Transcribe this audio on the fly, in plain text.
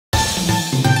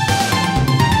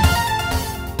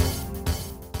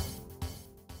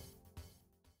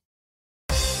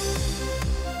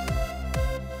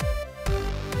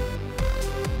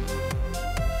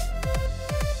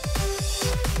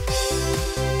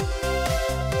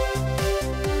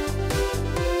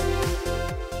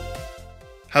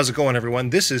How's it going, everyone?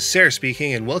 This is Sarah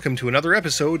speaking, and welcome to another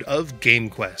episode of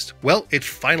Gamequest. Well, it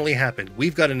finally happened.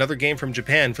 We've got another game from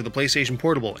Japan for the PlayStation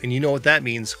Portable, and you know what that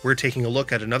means. We're taking a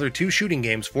look at another two shooting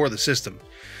games for the system.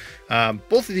 I'll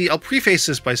preface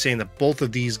this by saying that both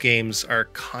of these games are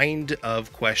kind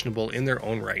of questionable in their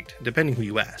own right, depending who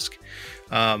you ask.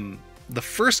 The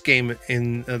first game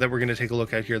that we're going to take a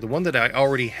look at here, the one that I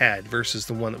already had versus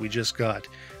the one that we just got,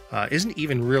 isn't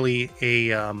even really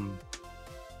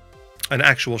an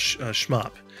actual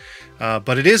shmup,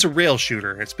 but it is a rail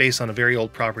shooter. It's based on a very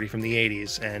old property from the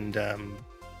 80s,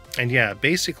 and yeah,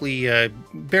 basically,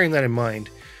 bearing that in mind,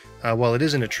 while it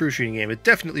isn't a true shooting game, it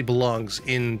definitely belongs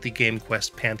in the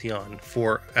Gamequest pantheon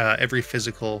for every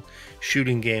physical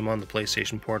shooting game on the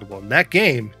PlayStation Portable. And that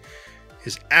game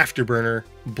is Afterburner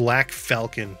Black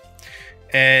Falcon.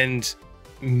 And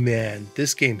man,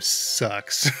 this game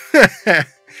sucks.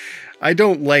 I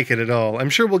don't like it at all. I'm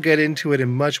sure we'll get into it in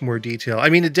much more detail. I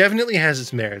mean, it definitely has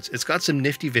its merits. It's got some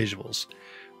nifty visuals,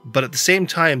 but at the same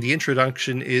time, the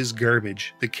introduction is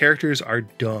garbage. The characters are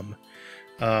dumb.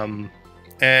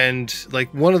 And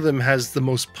like one of them has the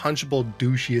most punchable,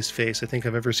 douchiest face I think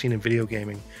I've ever seen in video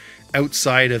gaming,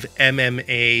 outside of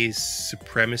MMA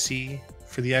Supremacy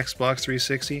for the Xbox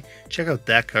 360. Check out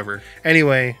that cover.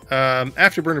 Anyway,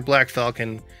 Afterburner Black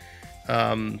Falcon,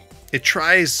 it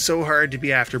tries so hard to be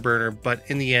Afterburner, but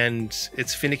in the end,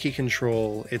 it's finicky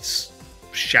control, it's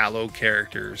shallow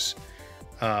characters.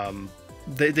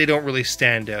 They don't really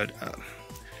stand out.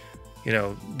 You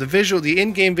know, the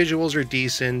in-game visuals are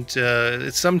decent.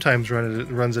 It sometimes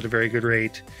runs at a very good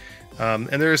rate. And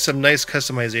there are some nice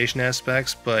customization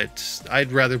aspects, but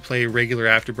I'd rather play regular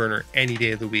Afterburner any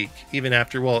day of the week. Even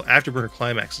Afterburner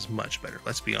Climax is much better,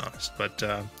 let's be honest. But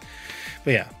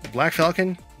yeah, Black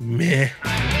Falcon, meh.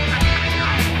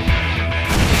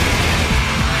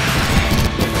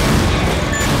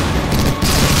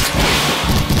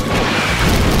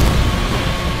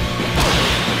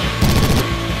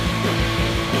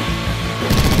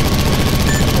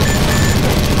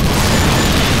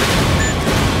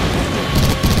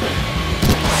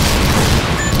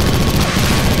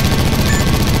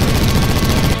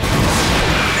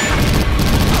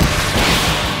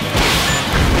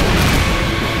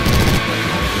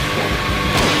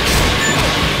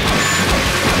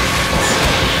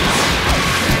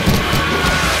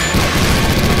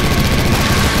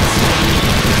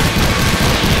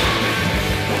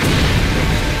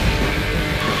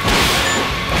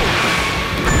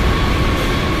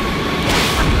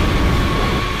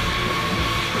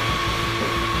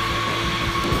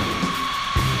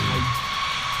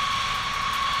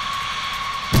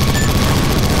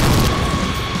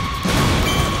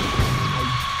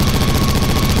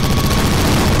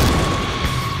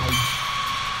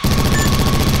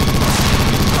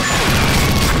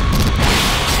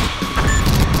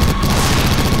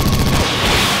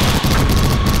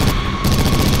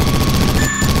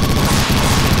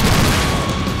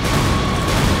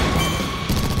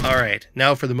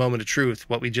 Now for the moment of truth,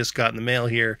 what we just got in the mail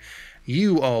here.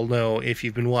 You all know, if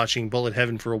you've been watching Bullet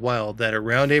Heaven for a while, that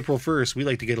around April 1st, we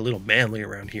like to get a little manly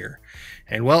around here.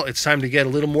 And well, it's time to get a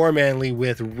little more manly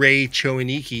with Rei Cho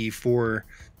Aniki for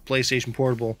PlayStation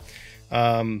Portable.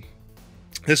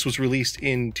 This was released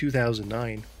in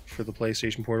 2009 for the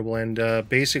PlayStation Portable, and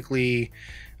basically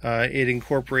it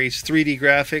incorporates 3D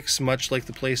graphics, much like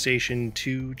the PlayStation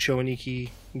 2 Cho Aniki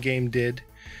game did.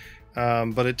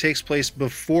 But it takes place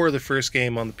before the first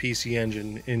game on the PC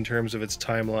Engine in terms of its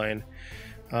timeline.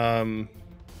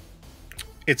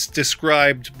 It's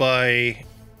described by,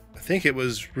 I think it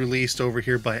was released over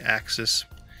here by Axis,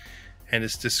 and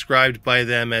it's described by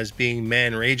them as being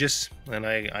man-rageous, and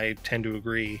I tend to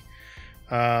agree.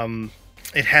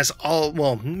 It has all,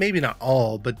 well, maybe not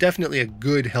all, but definitely a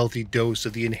good, healthy dose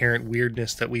of the inherent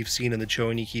weirdness that we've seen in the Cho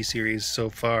Aniki series so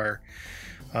far.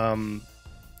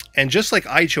 And just like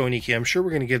Cho Aniki, I'm sure we're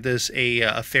going to give this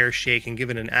a fair shake and give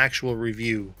it an actual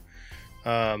review.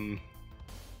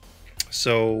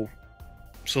 So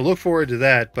look forward to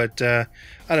that. But I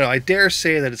don't know. I dare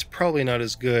say that it's probably not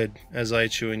as good as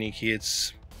Cho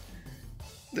Aniki.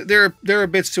 There are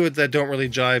bits to it that don't really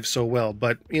jive so well.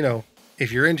 But you know,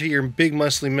 if you're into your big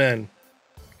muscly men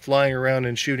flying around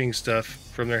and shooting stuff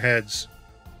from their heads,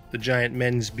 the giant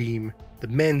men's beam,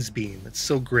 that's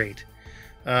so great.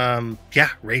 Yeah,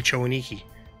 Rei Cho Aniki.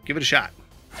 Give it a shot.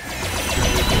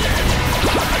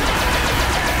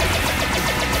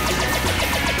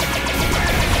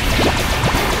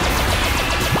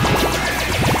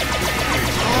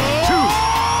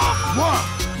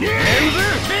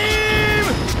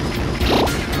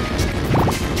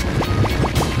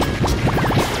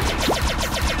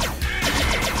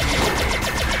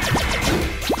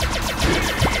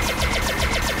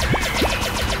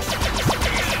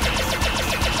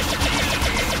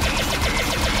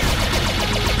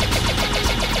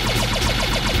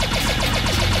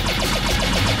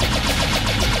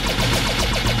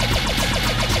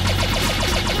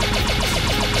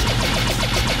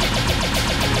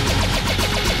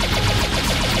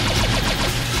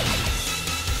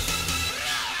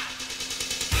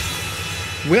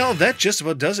 Well, that just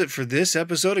about does it for this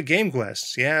episode of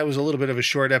Gamequest. Yeah, it was a little bit of a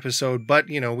short episode, but,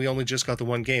 you know, we only just got the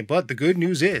one game. But the good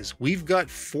news is we've got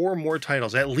 4 more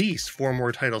titles, at least 4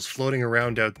 more titles floating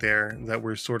around out there that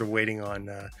we're sort of waiting on.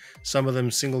 Some of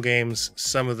them single games,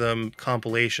 some of them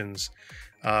compilations.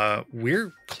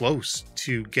 We're close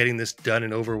to getting this done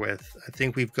and over with. I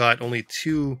think we've got only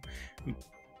 2...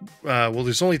 well,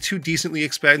 there's only 2 decently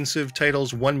expensive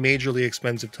titles, 1 majorly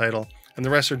expensive title, and the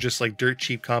rest are just like dirt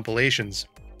cheap compilations.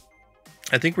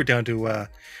 I think we're down to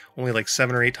only like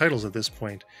 7 or 8 titles at this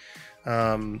point.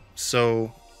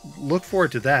 So look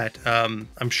forward to that.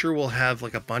 I'm sure we'll have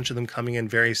like a bunch of them coming in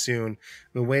very soon.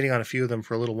 I've been waiting on a few of them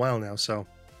for a little while now, so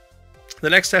the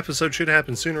next episode should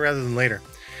happen sooner rather than later.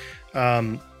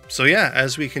 So yeah,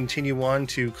 as we continue on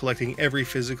to collecting every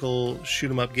physical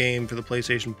shoot 'em up game for the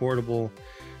PlayStation Portable,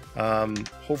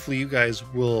 hopefully you guys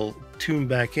will tune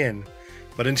back in.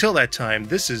 But until that time,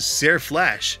 this is Sir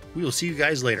Flash. We will see you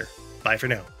guys later. Bye for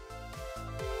now.